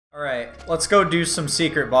Alright, let's go do some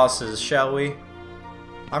secret bosses, shall we?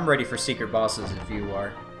 I'm ready for secret bosses if you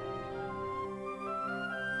are.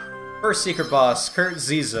 First secret boss, Kurt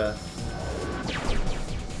Ziza.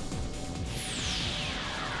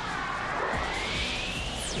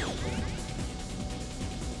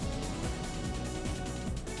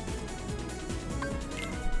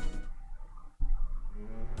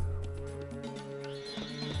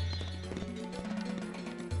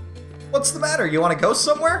 What's the matter? You want to go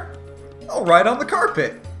somewhere? I'll ride on the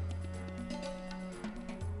carpet.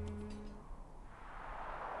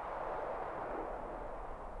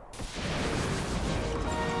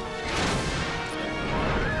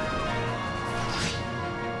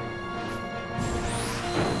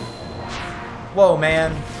 Whoa,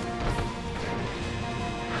 man.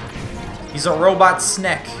 He's a robot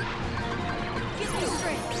snack.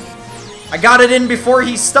 I got it in before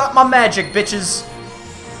he stopped my magic, bitches.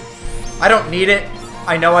 I don't need it.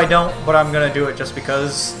 I know I don't, but I'm gonna do it just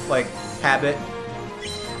because, like, habit.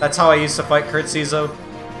 That's how I used to fight Kurt Ziza.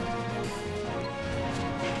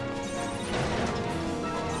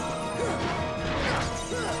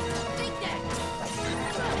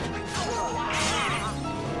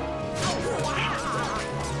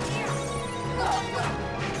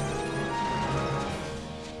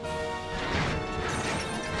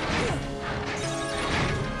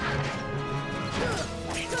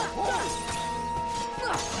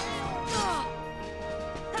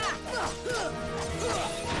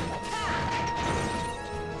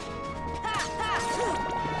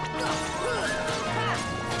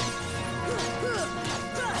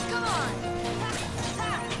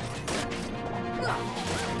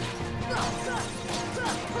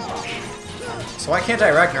 So why can't I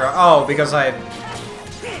Ragnarok? Oh, because I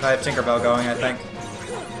have Tinkerbell going, I think.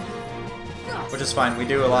 Which is fine, we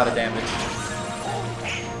do a lot of damage.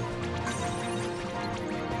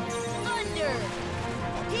 Thunder!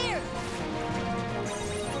 Here!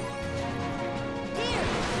 Here!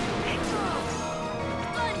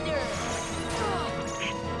 Thunder! Thunder!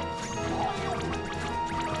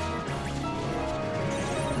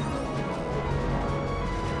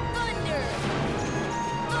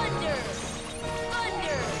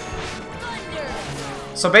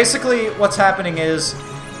 So basically, what's happening is,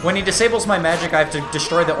 when he disables my magic, I have to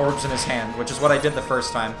destroy the orbs in his hand, which is what I did the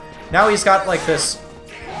first time. Now he's got, like, this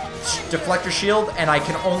deflector shield, and I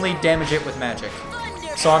can only damage it with magic.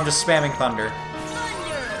 So I'm just spamming Thunder.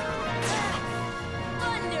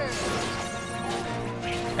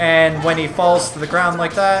 And when he falls to the ground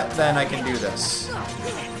like that, then I can do this.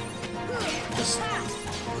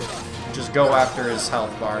 Just go after his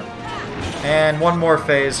health bar. And one more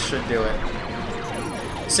phase should do it.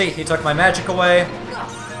 See, he took my magic away.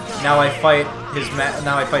 Now I fight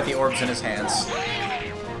the orbs in his hands.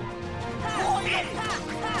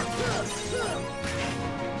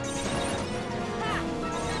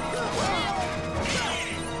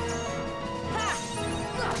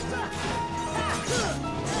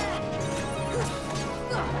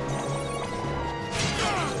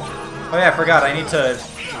 Oh yeah, I forgot. I need to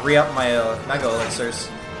re-up my Mega Elixirs.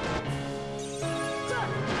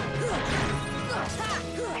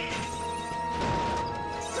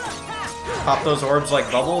 Pop those orbs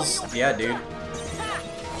like bubbles? Yeah, dude.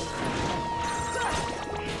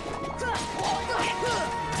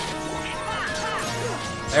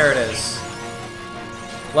 There it is.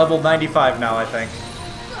 Level 95 now, I think.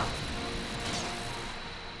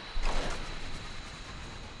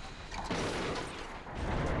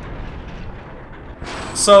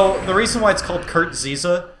 So, the reason why it's called Kurt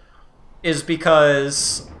Ziza is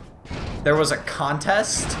because there was a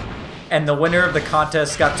contest, and the winner of the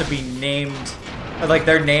contest got to be named, like,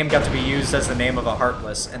 their name got to be used as the name of a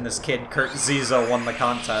Heartless, and this kid, Kurt Ziza, won the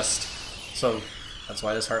contest. So, that's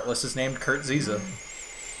why this Heartless is named Kurt Ziza.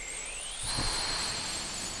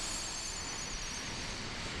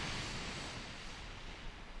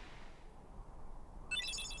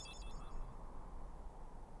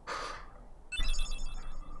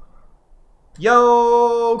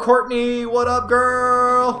 Yo, Courtney, what up,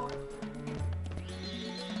 girl?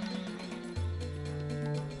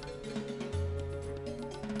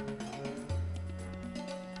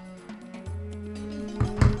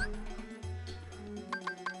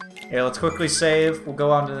 Here, let's quickly save. We'll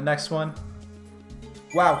go on to the next one.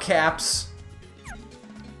 Wow, Caps.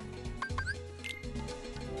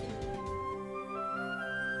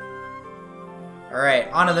 Alright,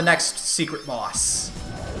 on to the next secret boss.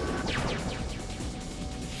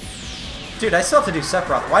 Dude, I still have to do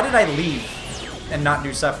Sephiroth. Why did I leave and not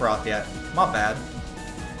do Sephiroth yet? My bad.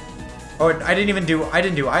 Oh, I didn't do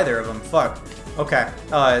either of them. Fuck. Okay.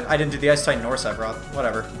 I didn't do the Ice Titan or Sephiroth.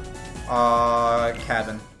 Whatever.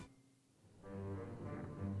 Cabin.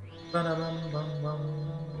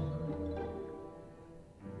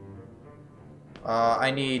 I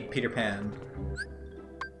need Peter Pan.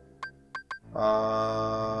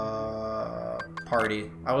 Party.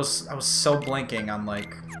 I was so blinking on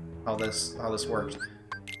like how this worked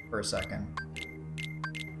for a second.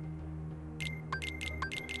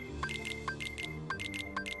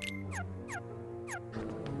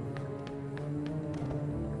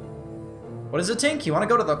 What is it, Tink? You want to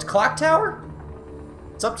go to the clock tower?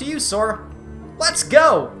 It's up to you, Sora. Let's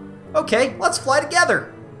go! Okay, let's fly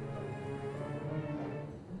together!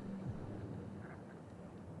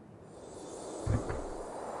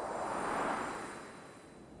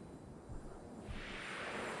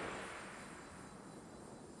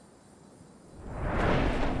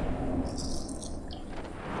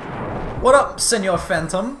 What up, Senor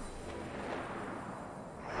Phantom?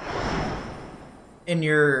 In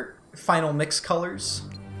your final mix colors.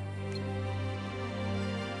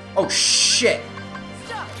 Oh shit!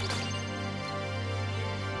 Stop.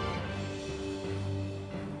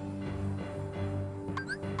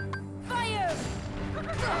 Fire.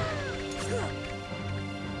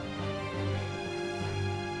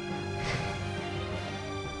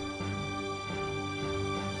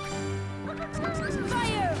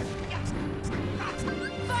 Fire.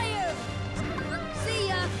 Fire. See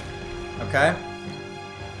ya. Okay.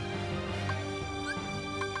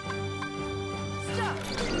 Stop.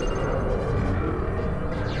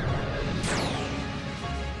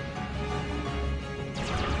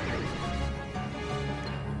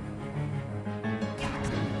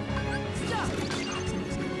 Stop.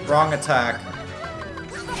 Wrong attack.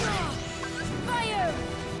 Fire.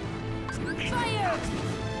 Fire.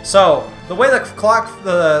 So, the way the clock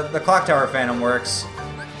tower Phantom works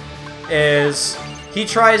is he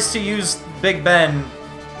tries to use Big Ben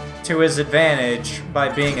to his advantage by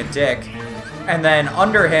being a dick, and then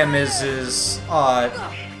under him is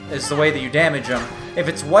the way that you damage him. If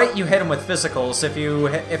it's white, you hit him with physicals. If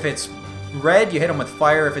it's red, you hit him with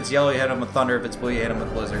fire. If it's yellow, you hit him with thunder. If it's blue, you hit him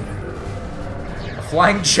with blizzard. A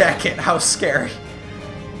flying jacket, how scary.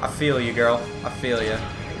 I feel you, girl. I feel you.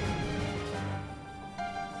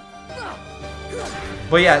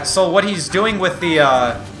 But yeah, so what he's doing with the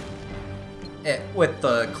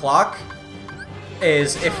clock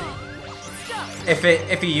is if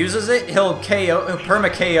he uses it, he'll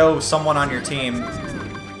perma KO someone on your team.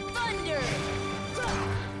 Thunder.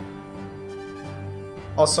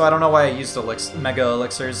 Also, I don't know why I used mega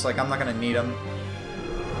elixirs. Like, I'm not gonna need them.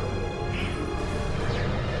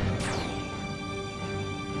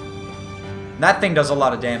 That thing does a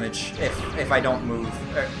lot of damage if I don't move.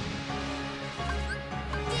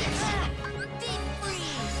 Deep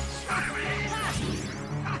freeze.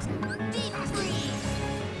 Deep freeze.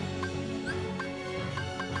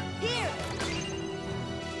 Here.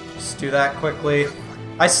 Just do that quickly.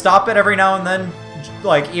 I stop it every now and then,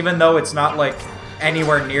 like, even though it's not, like,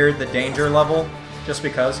 anywhere near the danger level, just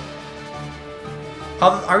because.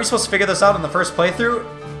 How are we supposed to figure this out in the first playthrough?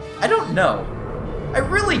 I don't know. I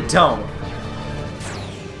really don't.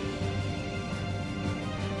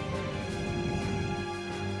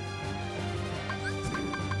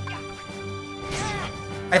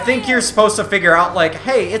 I think you're supposed to figure out, like,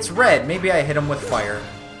 hey, it's red. Maybe I hit him with fire.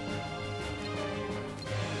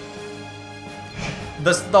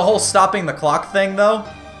 The whole stopping the clock thing, though,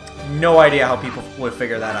 no idea how people would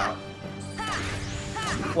figure that out.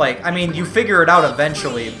 Like, I mean, you figure it out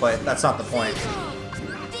eventually, but that's not the point.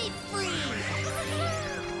 Deep freeze.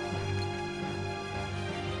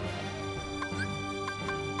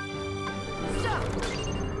 Stop.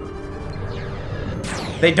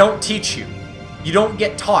 They don't teach you. You don't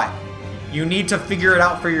get taught. You need to figure it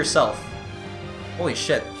out for yourself. Holy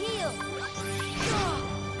shit. Heal.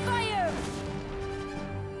 Fire.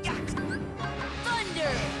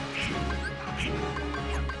 Thunder.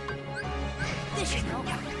 This should help.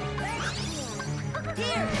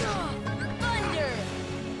 Here. Thunder.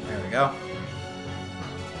 There we go.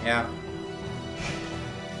 Yeah.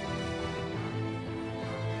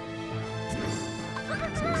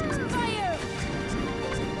 Fire.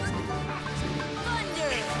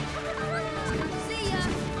 Thunder. See ya.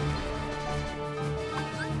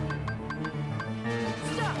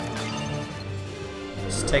 Stop.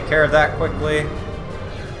 Just take care of that quickly.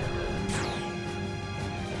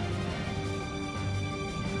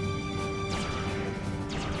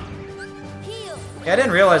 Heal. Yeah, I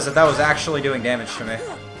didn't realize that was actually doing damage to me.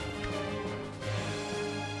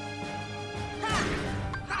 Thunder.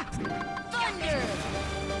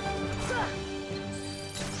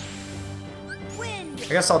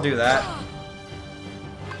 guess I'll do that.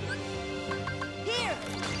 Here.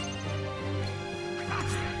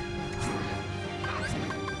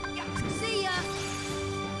 See ya.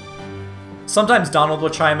 Sometimes Donald will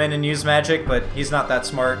chime in and use magic, but he's not that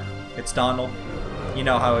smart. It's Donald. You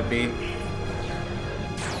know how it'd be.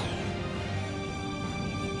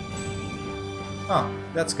 Oh,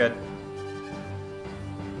 that's good.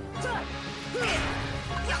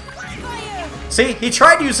 Fire. See, he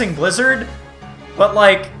tried using Blizzard, but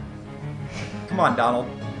like, come on, Donald.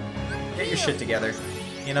 Get your shit together,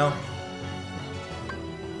 you know?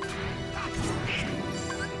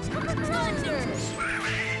 Thunder.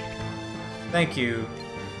 Thank you.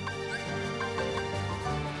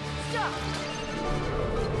 Stop.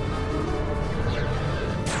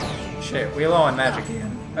 Shit, we low on magic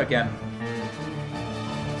again.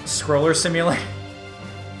 Scroller simulator.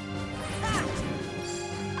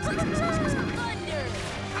 Thunder.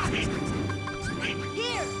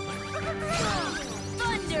 Here.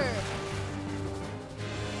 Thunder.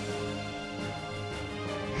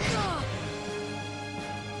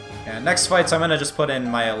 Yeah, next fights I'm gonna just put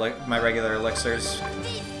in my my regular elixirs.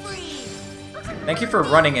 Deep freeze. Thank you for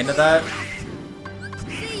running into that.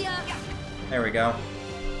 See ya. There we go.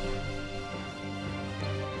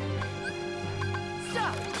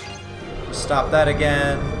 Stop. Stop that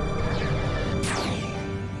again.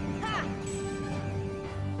 Ha.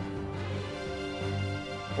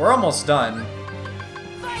 We're almost done,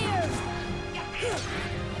 Fire.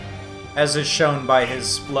 as is shown by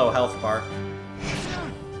his low health bar.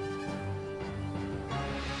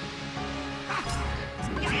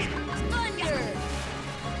 Thunder.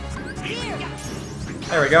 Here.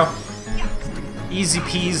 There we go. Easy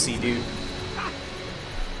peasy, dude.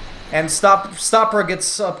 And Stopper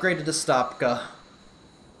gets upgraded to Stopka.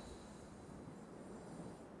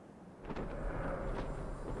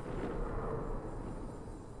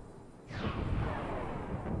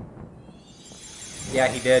 Yeah,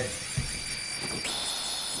 he did.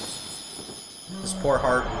 His poor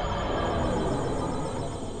heart.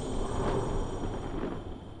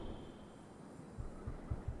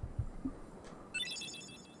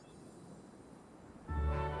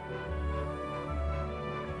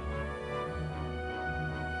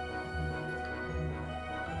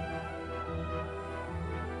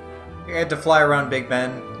 I had to fly around Big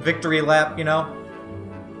Ben. Victory lap, you know?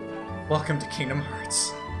 Welcome to Kingdom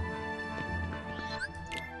Hearts.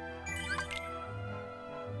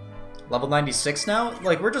 Level 96 now?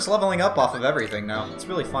 Like, we're just leveling up off of everything now. It's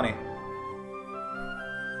really funny.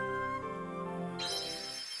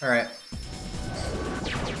 Alright.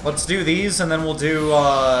 Let's do these, and then we'll do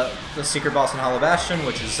the secret boss in Hollow Bastion,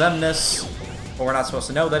 which is Xemnas. But we're not supposed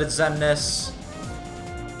to know that it's Xemnas.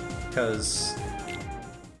 Because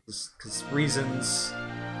reasons.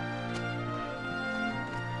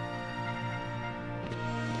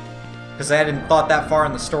 Because I hadn't thought that far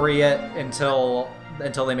in the story yet until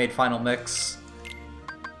they made Final Mix.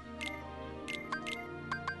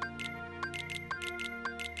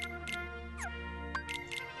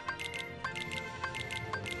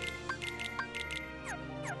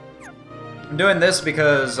 I'm doing this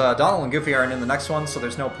because Donald and Goofy aren't in the next one, so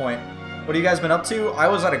there's no point. What have you guys been up to? I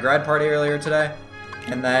was at a grad party earlier today,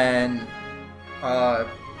 and then now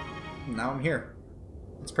I'm here.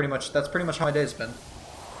 That's pretty much how my day's been.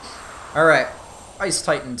 All right, Ice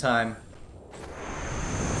Titan time.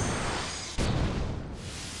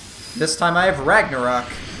 This time I have Ragnarok,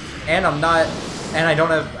 and I don't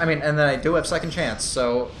have, and then I do have Second Chance,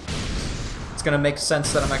 so it's gonna make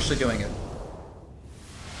sense that I'm actually doing it.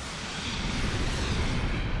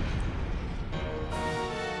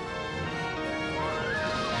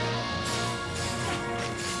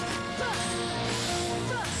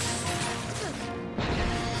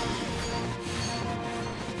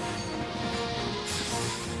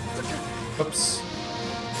 Oops.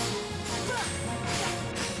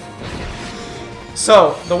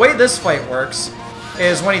 So, the way this fight works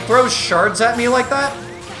is when he throws shards at me like that,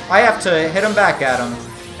 I have to hit him back at him.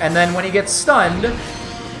 And then when he gets stunned,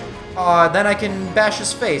 then I can bash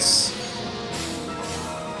his face.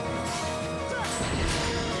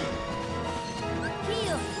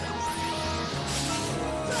 Heal.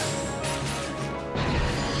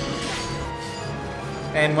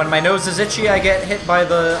 And when my nose is itchy, I get hit by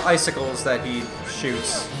the icicles that he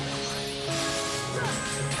shoots.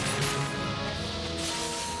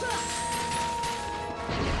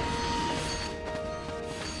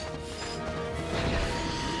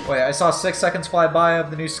 Wait, I saw 6 seconds fly by of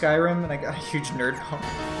the new Skyrim, and I got a huge nerd bump.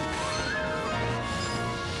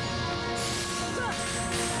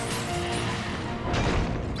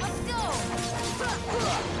 Let's go.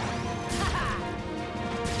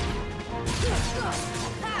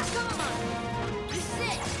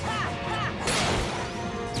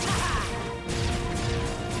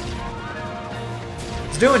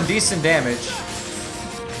 doing decent damage.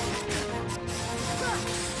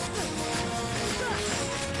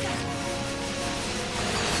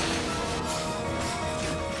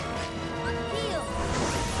 Heal.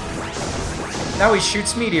 Now he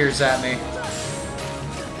shoots meteors at me.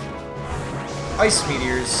 Ice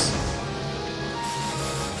meteors.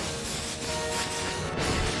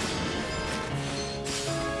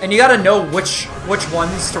 And you gotta know which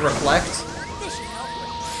ones to reflect. This should help.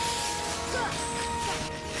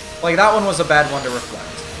 Like, that one was a bad one to reflect.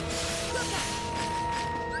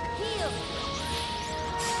 Heal.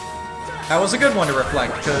 That was a good one to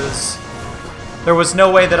reflect, because there was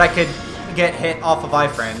no way that I could get hit off of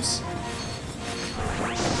iframes.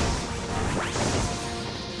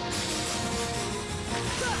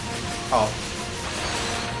 Oh.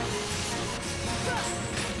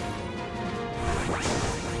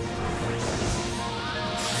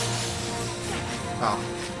 Oh.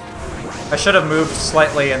 I should have moved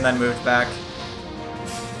slightly and then moved back.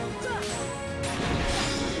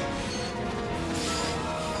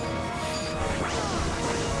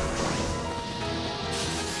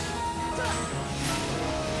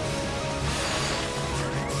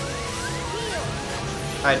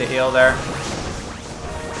 I had to heal there.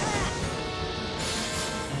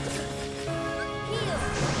 Heal.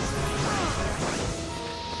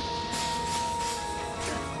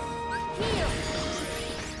 Heal.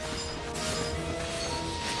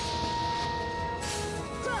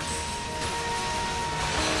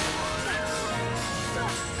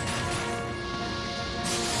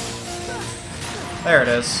 There it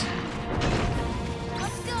is.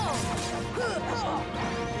 Let's go.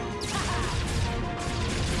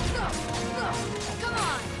 Come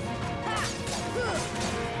on.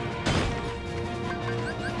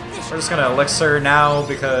 We're just gonna elixir now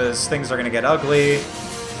because things are gonna get ugly.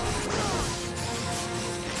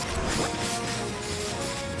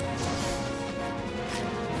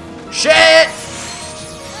 Shit!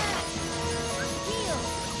 Heal.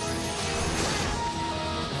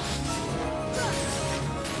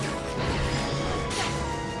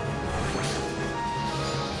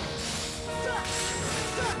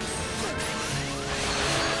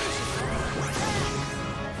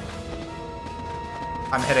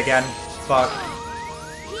 I'm hit again. Fuck.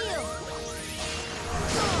 Heal.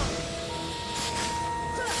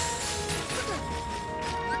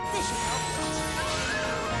 This should help.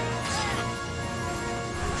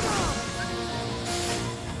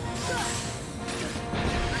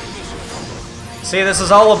 See, this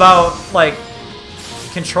is all about, like,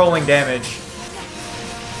 controlling damage.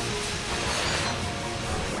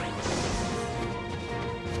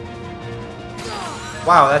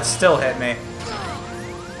 Wow, that still hit me.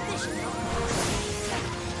 This should help.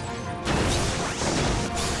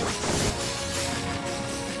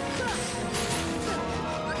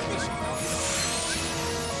 This should help.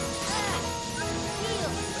 Heal.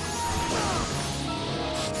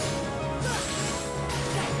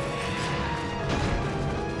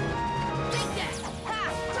 Take that.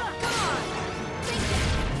 Come on. Take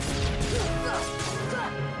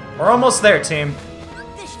that. We're almost there, team.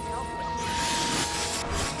 This should help.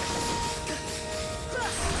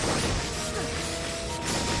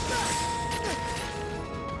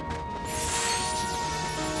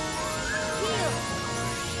 Heal.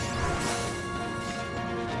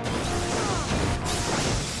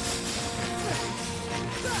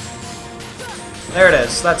 There it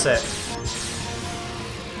is. That's it.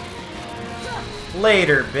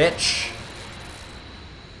 Later, bitch.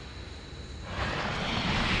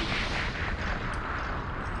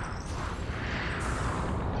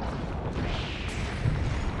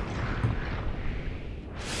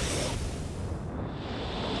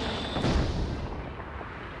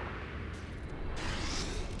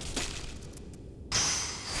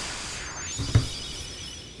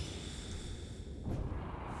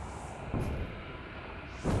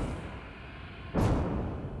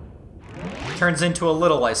 Turns into a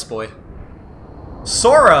little ice boy.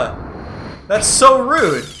 Sora! That's so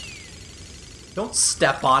rude! Don't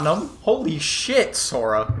step on him. Holy shit,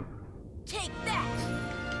 Sora. Take that.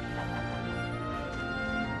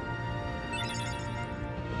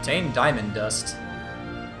 Obtain diamond dust.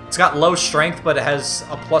 It's got low strength, but it has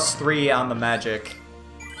a +3 on the magic.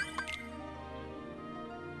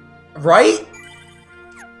 Right?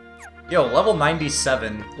 Yo, level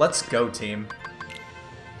 97. Let's go, team.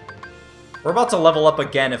 We're about to level up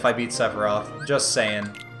again if I beat Sephiroth. Just saying.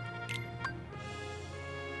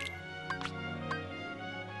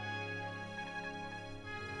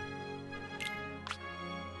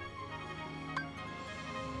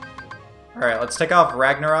 Alright, let's take off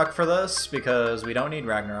Ragnarok for this, because we don't need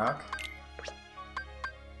Ragnarok.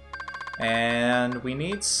 And we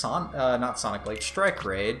need not Sonic Blade, Strike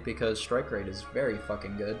Raid, because Strike Raid is very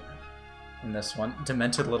fucking good in this one.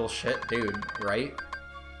 Demented little shit, dude, right?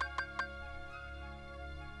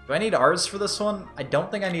 Do I need R's for this one? I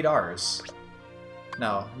don't think I need R's.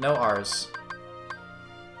 No, no R's.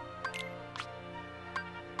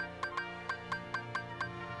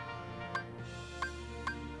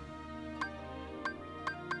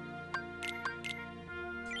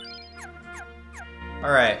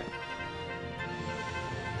 Alright.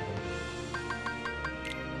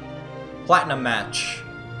 Platinum match.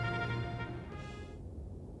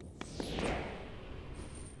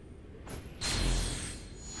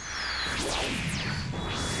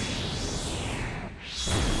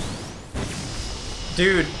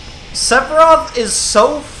 Dude, Sephiroth is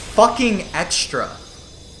so fucking extra.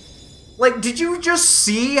 Like, did you just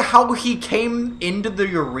see how he came into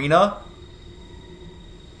the arena?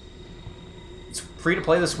 It's free to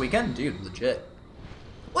play this weekend? Dude, legit.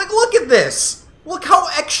 Like, look at this! Look how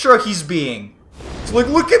extra he's being. It's like,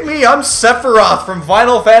 look at me, I'm Sephiroth from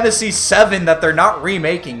Final Fantasy VII that they're not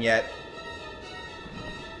remaking yet.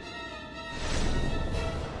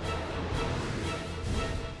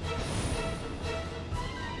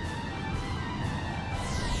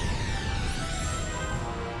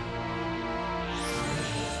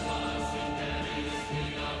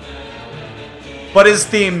 But his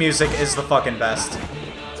theme music is the fucking best.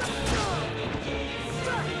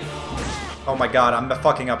 Oh my god, I'm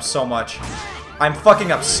fucking up so much. I'm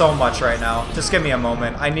fucking up so much right now. Just give me a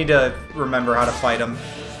moment. I need to remember how to fight him.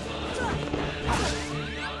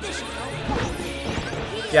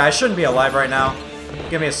 Yeah, I shouldn't be alive right now.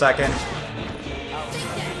 Give me a second.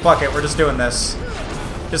 Fuck it, we're just doing this.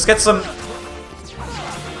 Just get some...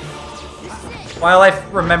 While I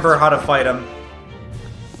remember how to fight him.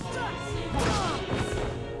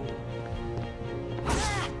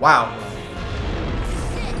 Wow.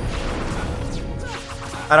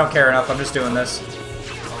 I don't care enough, I'm just doing this.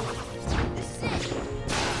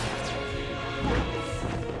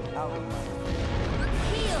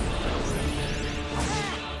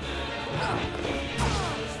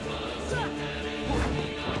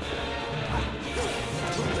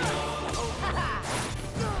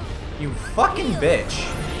 You fucking bitch.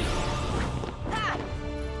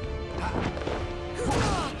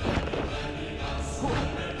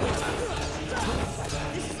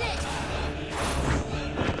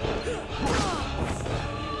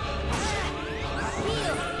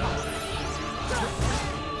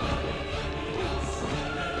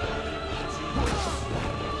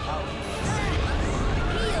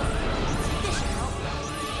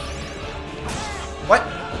 What?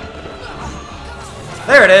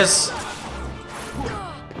 There it is.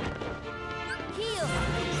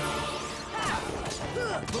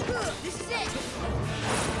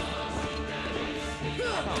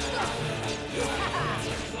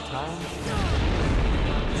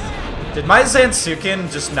 Did my Zansuken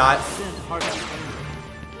just not...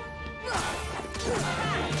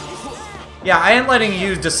 Yeah, I ain't letting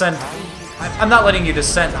you descend... I'm not letting you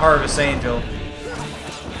descend Harvest Angel.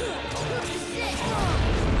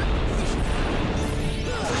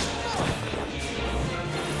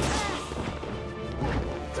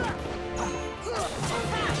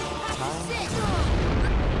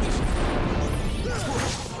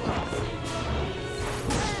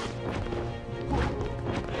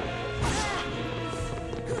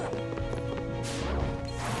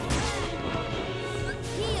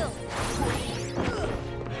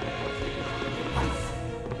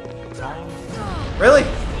 Really?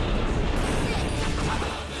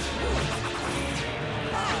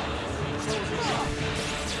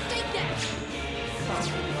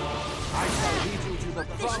 I shall lead you to the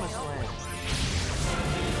promised land.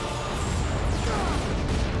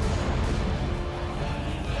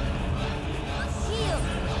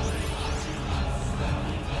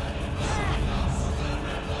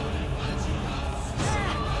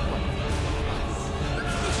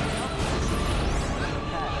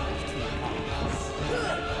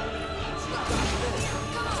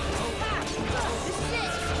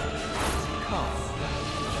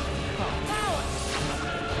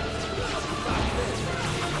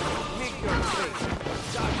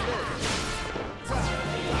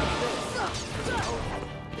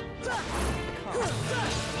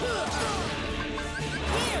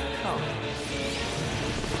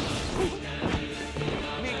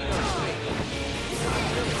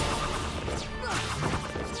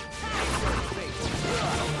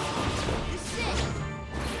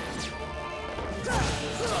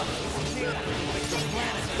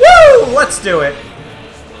 Let's do it!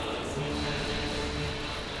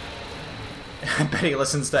 Everybody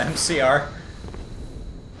listens to MCR.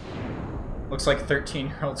 Looks like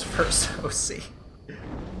 13-year-old's first OC.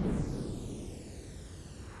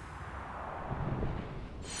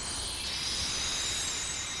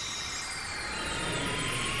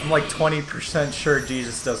 I'm like 20% sure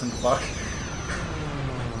Jesus doesn't fuck.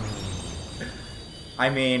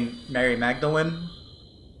 I mean, Mary Magdalene.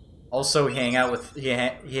 Also, he hang out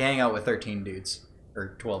with 13 dudes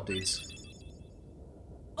or 12 dudes.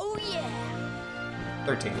 Oh yeah.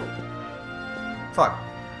 13. Fuck.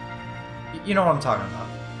 You know what I'm talking about.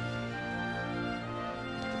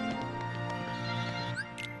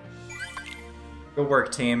 Good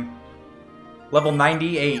work, team. Level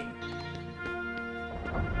 98.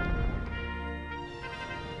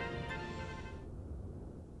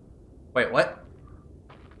 Wait, what?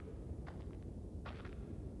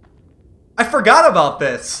 I forgot about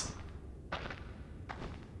this!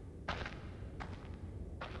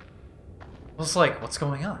 I was like, what's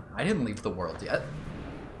going on? I didn't leave the world yet.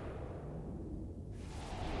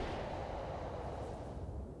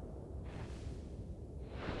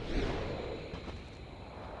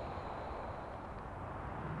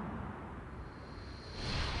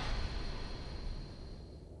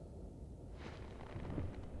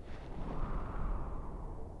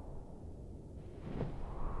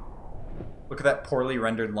 Look at that poorly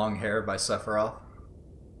rendered long hair by Sephiroth.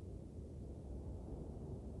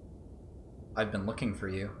 I've been looking for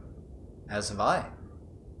you. As have I.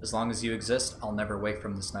 As long as you exist, I'll never wake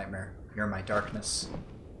from this nightmare. You're my darkness.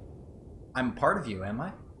 I'm a part of you, am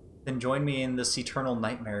I? Then join me in this eternal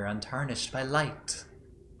nightmare untarnished by light.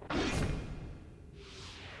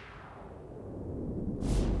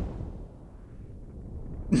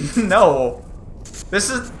 No!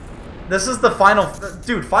 This is the final...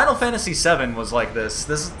 Dude, Final Fantasy VII was like this.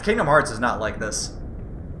 Kingdom Hearts is not like this.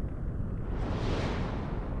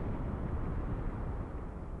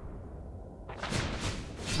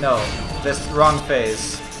 No, this wrong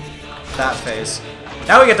phase. That phase.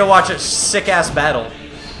 Now we get to watch a sick-ass battle.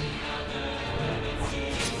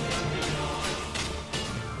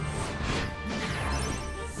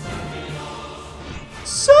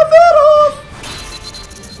 Sephiroth!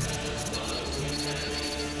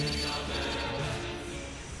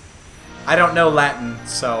 I don't know Latin,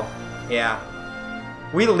 so yeah.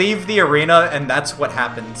 We leave the arena and that's what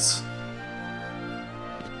happens.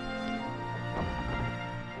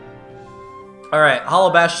 Alright,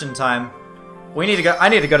 Hollow Bastion time. I need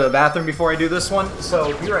to go to the bathroom before I do this one,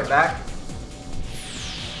 so be right back.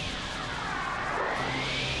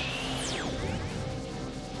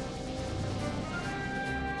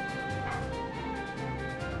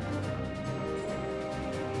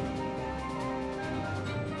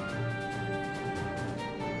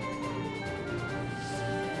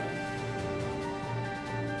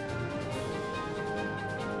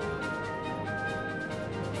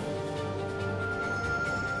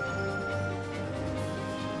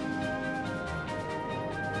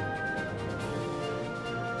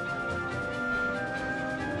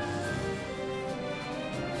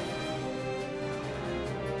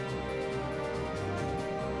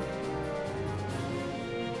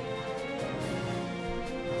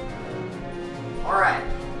 Alright,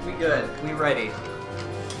 we good. We ready.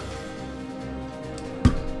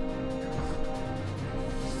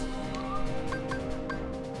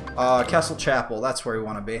 Castle Chapel, that's where we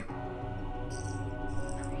want to be.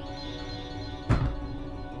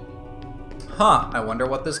 Huh, I wonder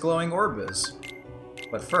what this glowing orb is.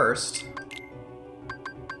 But first...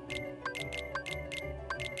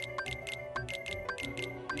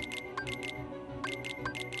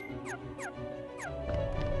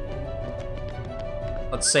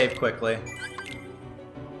 let's save quickly.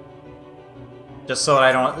 Just so that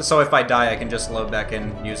I don't... so if I die, I can just load back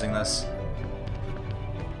in using this.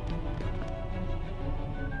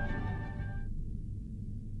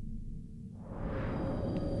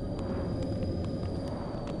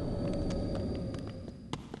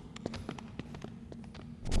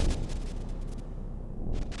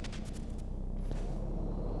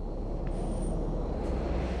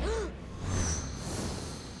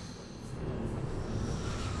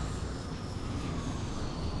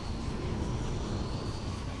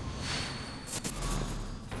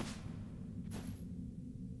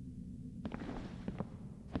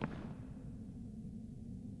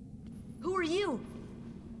 Who are you?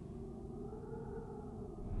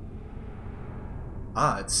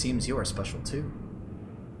 Ah, it seems you are special too.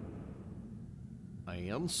 I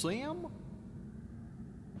am Sam?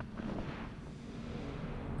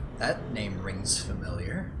 That name rings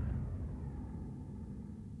familiar.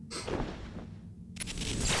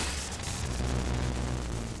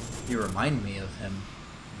 You remind me of him.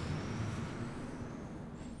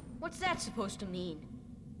 What's that supposed to mean?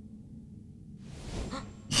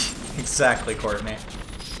 Exactly, Courtney.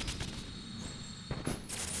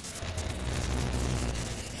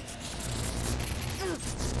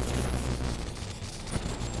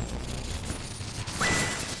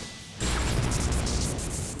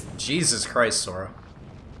 Jesus Christ, Sora.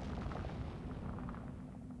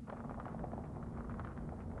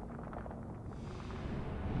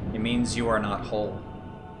 It means you are not whole.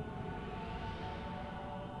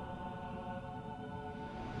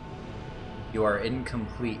 You are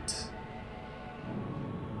incomplete.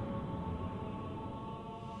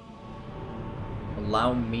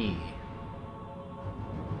 Allow me.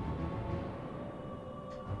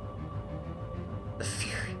 The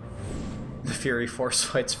Fury Force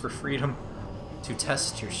fights for freedom to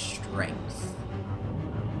test your strength.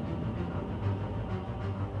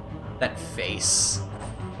 That face.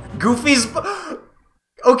 Goofy's...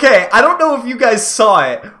 Okay, I don't know if you guys saw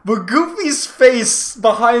it, but Goofy's face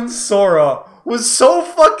behind Sora was so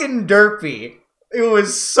fucking derpy. It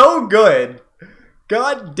was so good.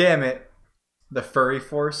 God damn it. The Furry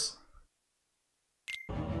Force.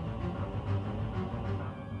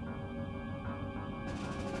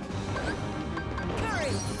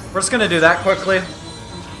 We're just gonna do that quickly.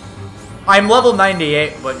 I'm level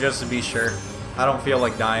 98, but just to be sure. I don't feel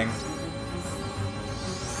like dying.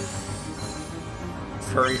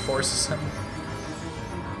 Furry forces him.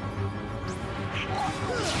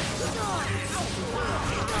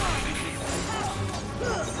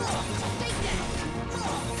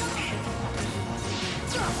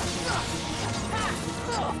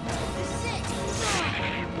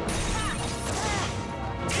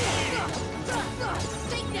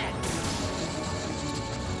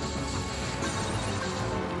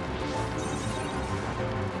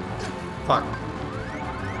 Fuck.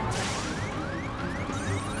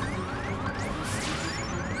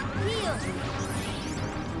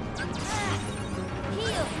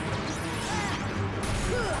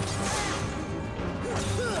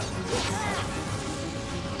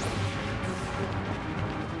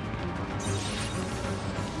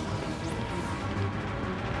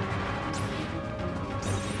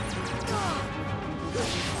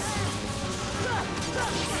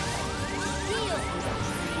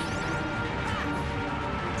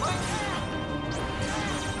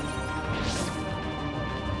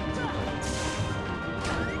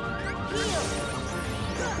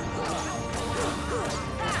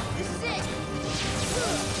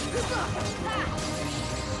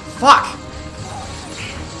 Fuck!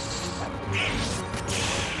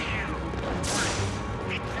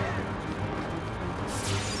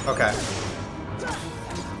 Okay.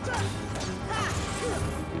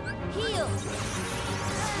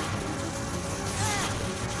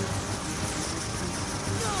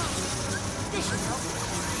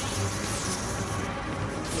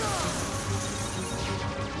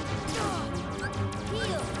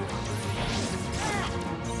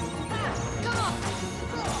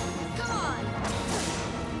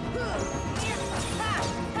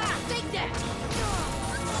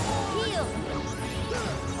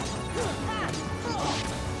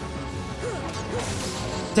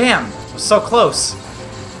 Damn! It was so close!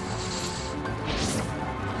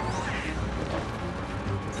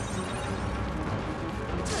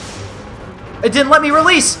 It didn't let me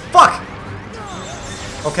release! Fuck!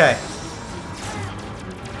 Okay.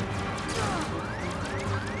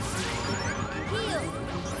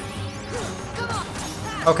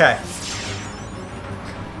 Okay.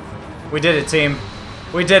 We did it, team.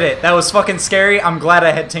 We did it. That was fucking scary. I'm glad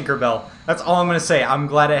I had Tinkerbell. That's all I'm gonna say. I'm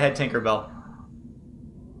glad I had Tinkerbell.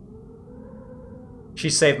 She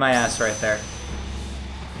saved my ass right there.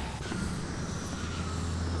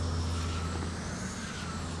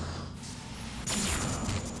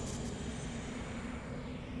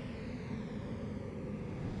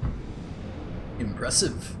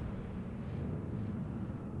 Impressive.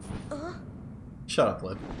 Shut up,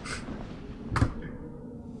 Lib.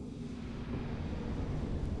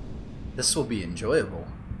 This will be enjoyable.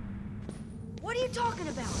 What are you talking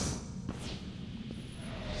about?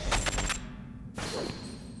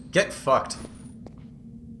 Get fucked.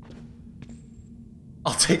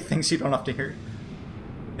 I'll take things you don't have to hear.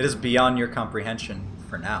 It is beyond your comprehension,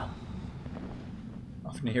 for now.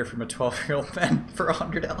 Often to hear from a 12-year-old man for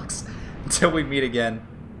 100 Alex. Until we meet again.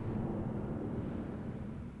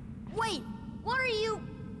 Wait, what are you...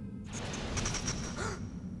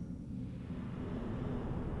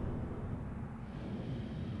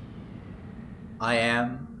 I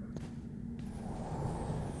am...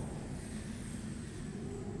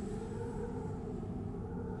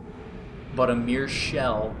 but a mere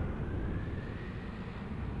shell.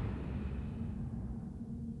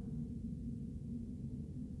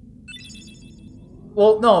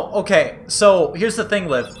 Well, no, okay, so here's the thing,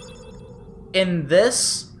 Liv. In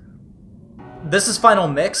this is Final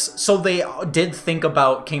Mix, so they did think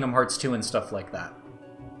about Kingdom Hearts 2 and stuff like that.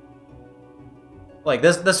 Like,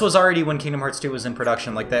 this was already when Kingdom Hearts 2 was in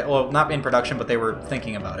production, like that. Well, not in production, but they were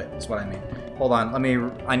thinking about it, is what I mean. Hold on,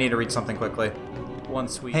 I need to read something quickly. One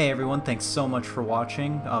sweet. Hey everyone, thanks so much for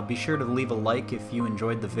watching. Be sure to leave a like if you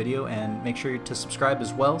enjoyed the video, and make sure to subscribe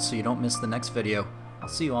as well so you don't miss the next video. I'll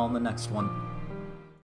see you all in the next one.